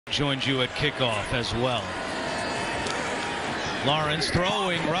joined you at kickoff as well. Lawrence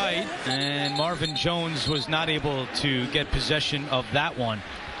throwing right, and Marvin Jones was not able to get possession of that one.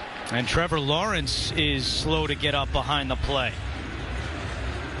 And Trevor Lawrence is slow to get up behind the play.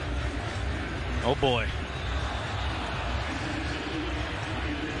 Oh boy.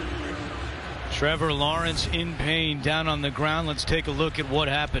 Trevor Lawrence in pain down on the ground. Let's take a look at what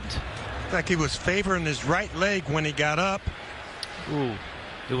happened. Like he was favoring his right leg when he got up. Ooh.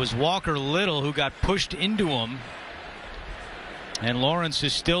 It was Walker Little who got pushed into him. And Lawrence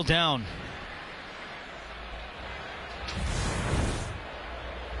is still down.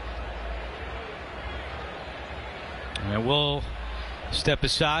 And we'll step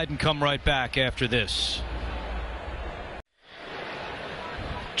aside and come right back after this.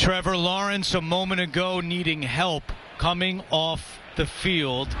 Trevor Lawrence a moment ago needing help coming off the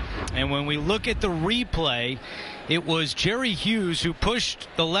field. And when we look at the replay, it was Jerry Hughes who pushed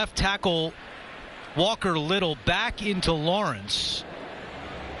the left tackle Walker Little back into Lawrence.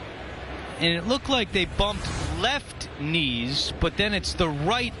 And it looked like they bumped left knees, but then it's the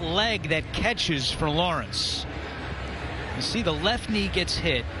right leg that catches for Lawrence. You see the left knee gets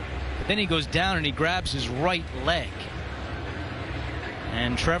hit, but then he goes down and he grabs his right leg.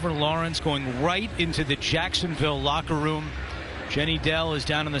 And Trevor Lawrence going right into the Jacksonville locker room. Jenny Dell is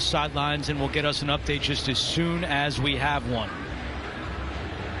down on the sidelines and will get us an update just as soon as we have one.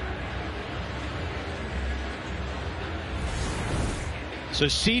 So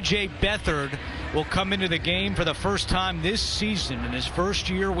C.J. Beathard will come into the game for the first time this season in his first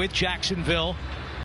year with Jacksonville.